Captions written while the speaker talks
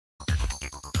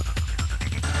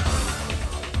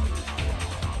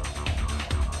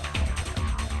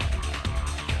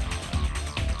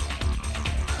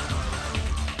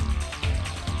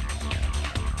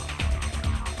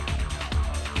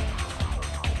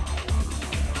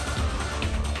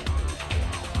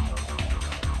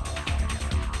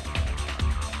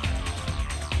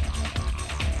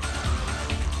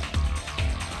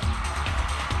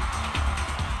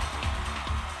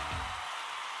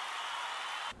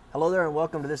Hello there and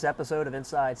welcome to this episode of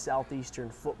Inside Southeastern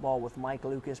Football with Mike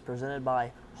Lucas, presented by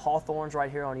Hawthorns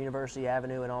right here on University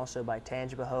Avenue and also by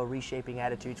Tangipahoa, Reshaping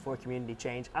Attitudes for Community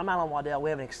Change. I'm Alan Waddell. We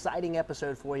have an exciting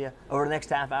episode for you. Over the next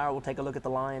half hour, we'll take a look at the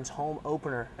Lions' home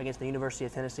opener against the University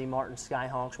of Tennessee Martin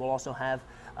Skyhawks. We'll also have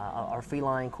our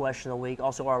feline question of the week,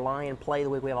 also our Lion play of the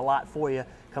week. We have a lot for you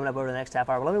coming up over the next half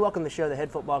hour. But let me welcome to the show the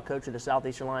head football coach of the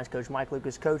Southeastern Lions, Coach Mike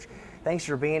Lucas. Coach, thanks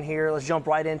for being here. Let's jump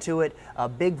right into it. A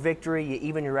big victory. You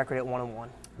even your record at 1-1.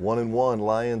 1-1,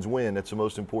 Lions win. That's the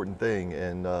most important thing.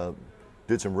 And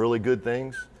did some really good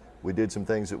things. We did some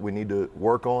things that we need to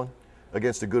work on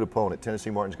against a good opponent. Tennessee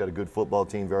Martin's got a good football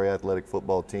team, very athletic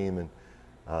football team,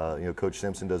 and Coach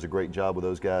Simpson does a great job with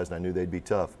those guys. And I knew they'd be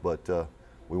tough, but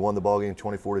we won the ball game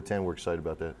 24-10. We're excited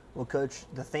about that. Well, Coach,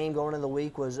 the theme going into the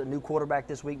week was a new quarterback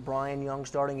this week, Brian Young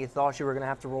starting. You thought you were going to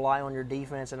have to rely on your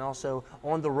defense and also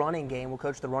on the running game. Well,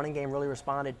 Coach, the running game really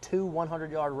responded. 2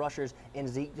 100-yard rushers in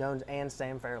Zeke Jones and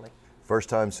Sam Fairley. First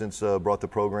time since brought the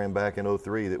program back in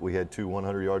 2003 that we had 2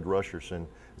 100-yard rushers, and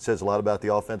it says a lot about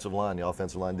the offensive line. The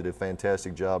offensive line did a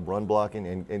fantastic job run blocking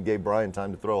and gave Brian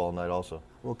time to throw all night also.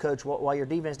 Well, Coach, while your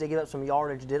defense did give up some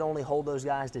yardage, did only hold those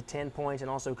guys to 10 points and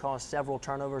also caused several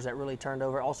turnovers that really turned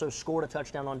over. Also scored a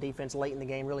touchdown on defense late in the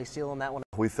game, really sealing that one.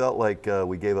 We felt like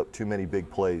we gave up too many big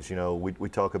plays. You know, we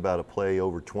talk about a play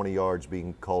over 20 yards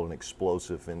being called an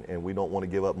explosive, and we don't want to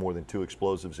give up more than 2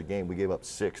 explosives a game. We gave up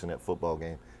 6 in that football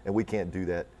game, and we can't do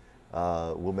that.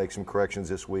 We'll make some corrections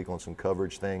this week on some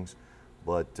coverage things,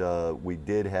 but we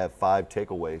did have 5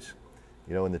 takeaways.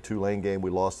 You know, in the Tulane game,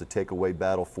 we lost the takeaway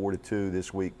battle 4-2.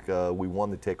 This week, we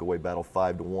won the takeaway battle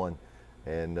 5-1,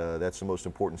 and that's the most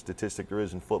important statistic there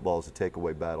is in football is the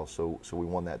takeaway battle. So we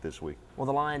won that this week. Well,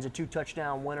 the Lions, a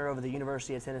 2-touchdown winner over the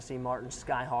University of Tennessee Martin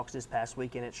Skyhawks this past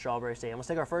weekend at Strawberry Stadium. Let's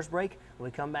take our first break. When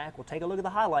we come back, we'll take a look at the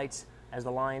highlights as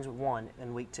the Lions won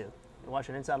in Week 2. You're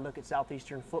watching Inside Look at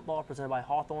Southeastern Football, presented by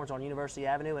Hawthorns on University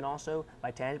Avenue and also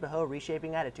by Tangipahoa,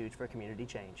 Reshaping Attitudes for Community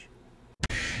Change.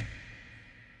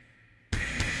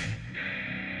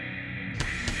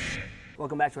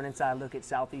 Welcome back to an Inside Look at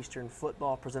Southeastern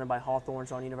Football, presented by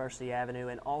Hawthorns on University Avenue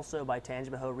and also by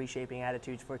Tangipahoa, Reshaping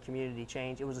Attitudes for Community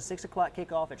Change. It was a 6 o'clock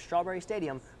kickoff at Strawberry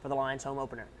Stadium for the Lions' home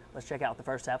opener. Let's check out the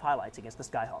first half highlights against the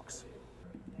Skyhawks.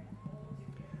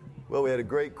 Well, we had a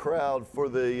great crowd for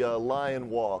the Lion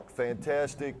Walk.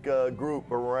 Fantastic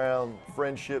group around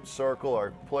Friendship Circle.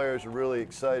 Our players are really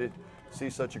excited to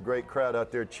see such a great crowd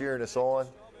out there cheering us on.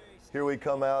 Here we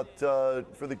come out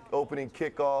for the opening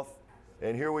kickoff,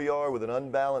 and here we are with an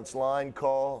unbalanced line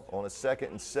call on a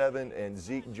 2nd and 7, and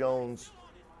Zeke Jones,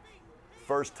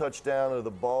 first touchdown of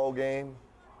the ball game.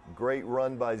 Great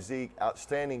run by Zeke.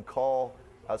 Outstanding call.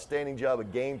 Outstanding job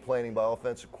of game planning by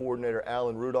offensive coordinator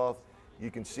Alan Rudolph. You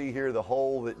can see here the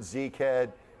hole that Zeke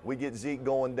had. We get Zeke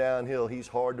going downhill. He's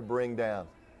hard to bring down.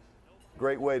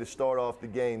 Great way to start off the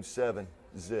game,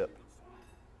 7-zip.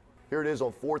 Here it is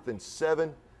on 4th and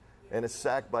 7 and a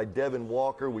sack by Devin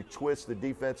Walker. We twist the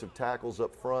defensive tackles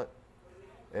up front,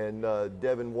 and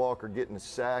Devin Walker getting a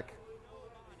sack.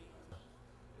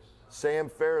 Sam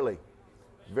Fairley,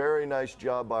 very nice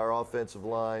job by our offensive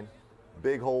line.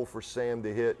 Big hole for Sam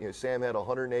to hit. You know, Sam had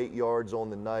 108 yards on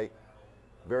the night.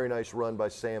 Very nice run by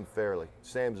Sam Fairley.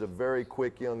 Sam's a very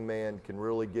quick young man, can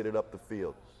really get it up the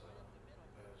field.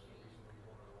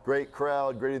 Great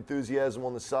crowd, great enthusiasm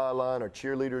on the sideline. Our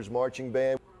cheerleaders, marching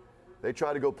band. They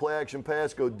try to go play action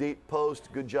pass, go deep post.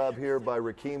 Good job here by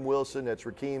Rakeem Wilson. That's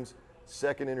Rakeem's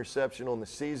 2nd interception on the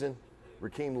season.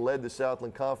 Rakeem led the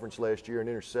Southland Conference last year in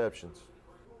interceptions.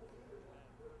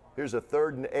 Here's a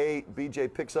 3rd and 8.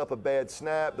 BJ picks up a bad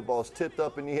snap. The ball's tipped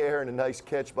up in the air, and a nice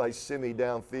catch by Simi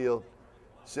downfield.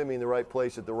 Simi in the right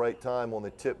place at the right time on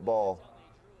the tip ball.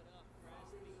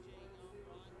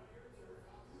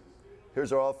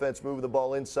 Here's our offense moving the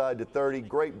ball inside to 30.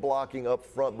 Great blocking up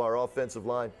front by our offensive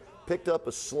line. Picked up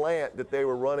a slant that they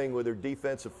were running with their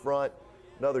defensive front.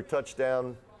 Another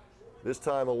touchdown, this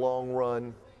time a long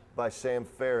run by Sam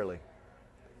Fairley.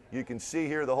 You can see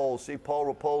here the hole. See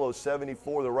Paul Rapolo,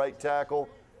 74, the right tackle,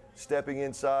 stepping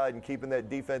inside and keeping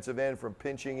that defensive end from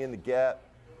pinching in the gap.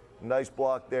 Nice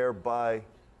block there by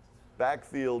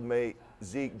backfield mate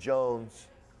Zeke Jones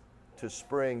to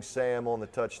spring Sam on the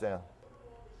touchdown.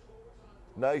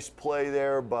 Nice play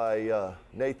there by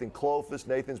Nathan Clofus.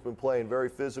 Nathan's been playing very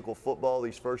physical football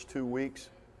these first 2 weeks.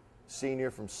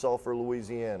 Senior from Sulphur,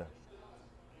 Louisiana.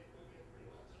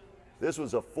 This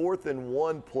was a 4th and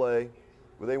 1 play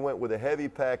where they went with a heavy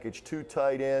package, 2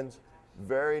 tight ends.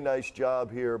 Very nice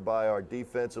job here by our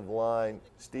defensive line.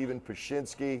 Steven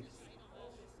Pashinsky.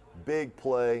 Big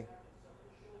play,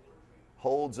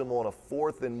 holds them on a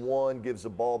 4th and 1, gives the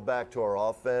ball back to our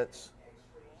offense.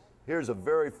 Here's a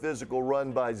very physical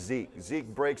run by Zeke. Zeke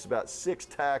breaks about 6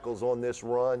 tackles on this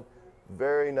run.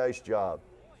 Very nice job.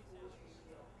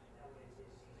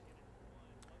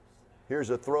 Here's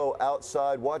a throw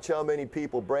outside. Watch how many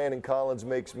people Brandon Collins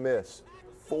makes miss.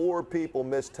 4 people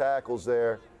miss tackles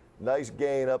there. Nice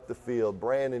gain up the field.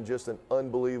 Brandon, just an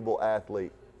unbelievable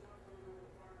athlete.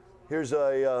 Here's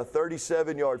a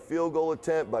 37-yard field goal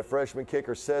attempt by freshman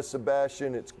kicker Seth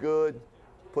Sebastian. It's good.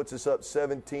 Puts us up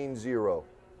 17-0.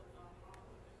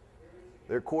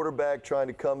 Their quarterback trying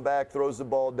to come back, throws the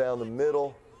ball down the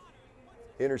middle.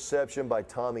 Interception by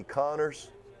Tommy Connors.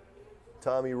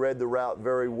 Tommy read the route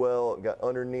very well, got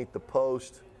underneath the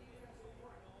post.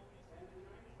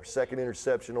 Our second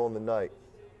interception on the night.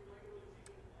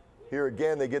 Here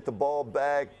again, they get the ball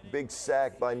back. Big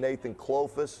sack by Nathan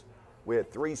Clofus. We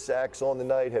had 3 sacks on the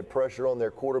night, had pressure on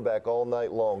their quarterback all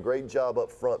night long. Great job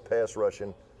up front pass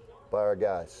rushing by our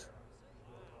guys.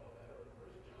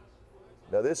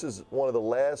 Now this is one of the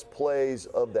last plays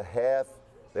of the half.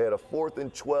 They had a 4th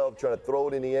and 12, trying to throw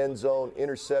it in the end zone.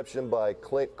 Interception by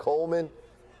Clint Coleman.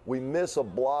 We miss a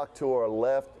block to our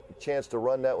left, a chance to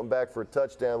run that one back for a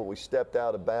touchdown, but we stepped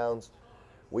out of bounds.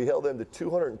 We held them to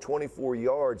 224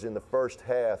 yards in the first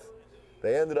half.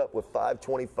 They ended up with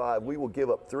 525. We will give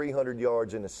up 300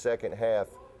 yards in the second half,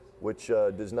 which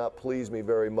does not please me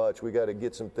very much. We got to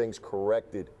get some things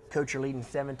corrected. Coach, you're leading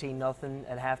 17-0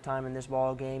 at halftime in this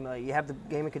ball game. You have the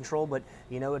game in control, but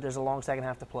you know there's a long second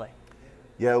half to play.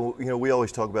 Yeah, we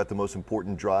always talk about the most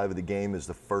important drive of the game is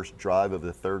the first drive of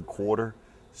the third quarter,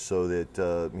 so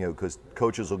that, because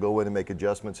coaches will go in and make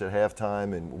adjustments at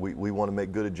halftime, and we want to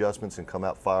make good adjustments and come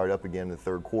out fired up again in the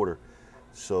third quarter.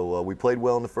 So we played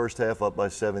well in the first half, up by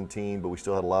 17, but we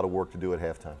still had a lot of work to do at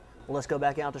halftime. Well, let's go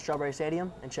back out to Strawberry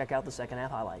Stadium and check out the second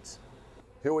half highlights.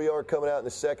 Here we are coming out in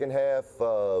the second half.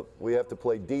 We have to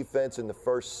play defense in the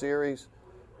first series.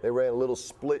 They ran a little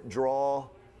split draw.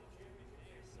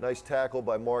 Nice tackle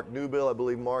by Mark Newbill. I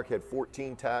believe Mark had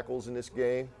 14 tackles in this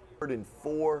game. 3rd and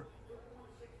 4.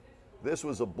 This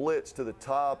was a blitz to the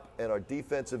top, and our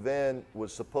defensive end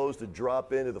was supposed to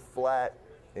drop into the flat,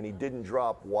 and he didn't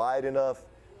drop wide enough.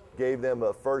 Gave them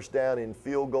a first down in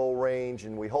field goal range,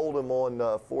 and we hold them on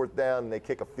 4th down, and they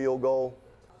kick a field goal.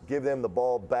 Give them the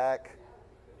ball back.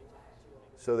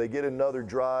 So they get another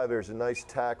drive. There's a nice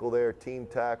tackle there, team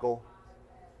tackle.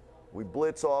 We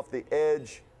blitz off the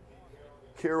edge.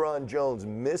 Kieran Jones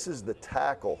misses the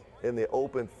tackle in the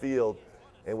open field,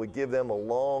 and we give them a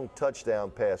long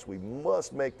touchdown pass. We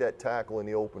must make that tackle in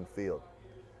the open field.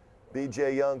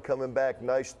 B.J. Young coming back,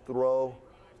 nice throw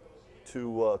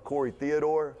to Corey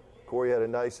Theodore. Corey had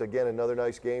another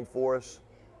nice game for us.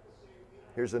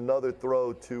 Here's another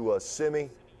throw to Simi.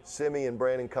 Simi and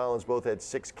Brandon Collins both had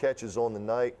 6 catches on the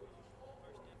night.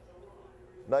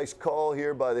 Nice call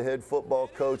here by the head football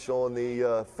coach on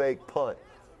the fake punt.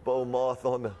 Bo Moth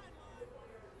on the.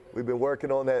 We've been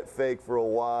working on that fake for a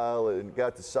while and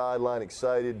got the sideline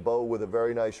excited. Bo with a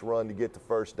very nice run to get the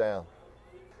first down.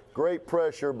 Great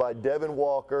pressure by Devin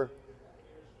Walker.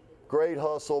 Great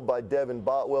hustle by Devin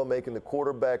Botwell, making the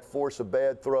quarterback force a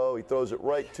bad throw. He throws it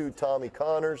right to Tommy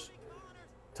Connors.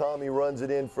 Tommy runs it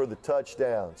in for the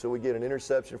touchdown. So we get an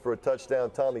interception for a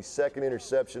touchdown. Tommy's 2nd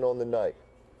interception on the night.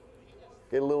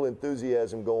 Get a little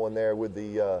enthusiasm going there with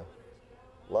the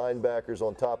linebackers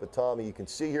on top of Tommy. You can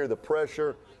see here the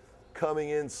pressure coming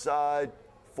inside,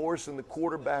 forcing the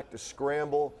quarterback to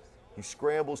scramble. He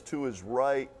scrambles to his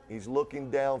right. He's looking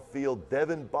downfield.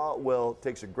 Devin Botwell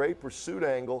takes a great pursuit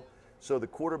angle, so the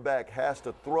quarterback has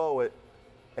to throw it,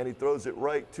 and he throws it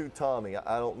right to Tommy.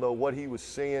 I don't know what he was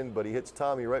seeing, but he hits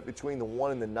Tommy right between the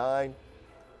 1 and the 9.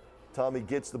 Tommy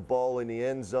gets the ball in the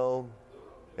end zone,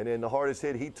 and then the hardest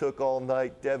hit he took all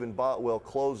night, Devin Botwell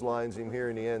clotheslines him here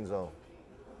in the end zone.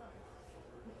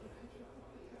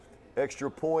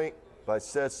 Extra point by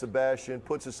Seth Sebastian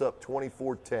puts us up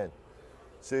 24-10.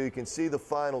 So you can see the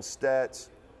final stats.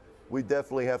 We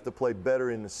definitely have to play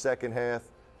better in the second half,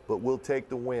 but we'll take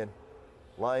the win.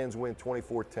 Lions win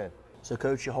 24-10. So,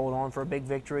 Coach, you hold on for a big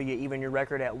victory. You even your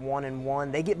record at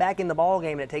 1-1. They get back in the ball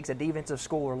game, and it takes a defensive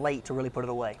score late to really put it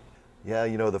away. Yeah,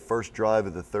 the first drive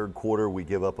of the third quarter, we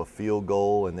give up a field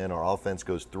goal, and then our offense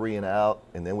goes 3 and out,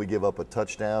 and then we give up a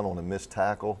touchdown on a missed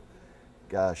tackle.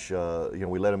 Gosh,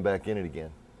 we let them back in it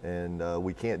again, and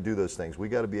we can't do those things. We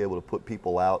got to be able to put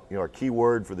people out. Our key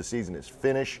word for the season is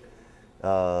finish,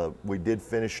 We did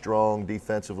finish strong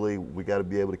defensively. We got to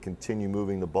be able to continue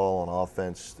moving the ball on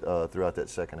offense throughout that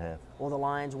second half. Well, the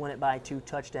Lions win it by 2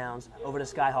 touchdowns over the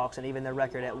Skyhawks and even their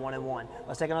record at 1-1.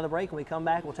 Let's take another break. When we come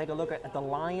back, we'll take a look at the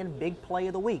Lion Big Play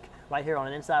of the Week right here on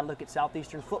an Inside Look at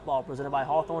Southeastern Football, presented by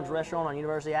Hawthorne's Restaurant on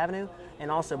University Avenue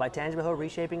and also by Tangipahoa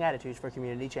Reshaping Attitudes for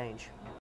Community Change.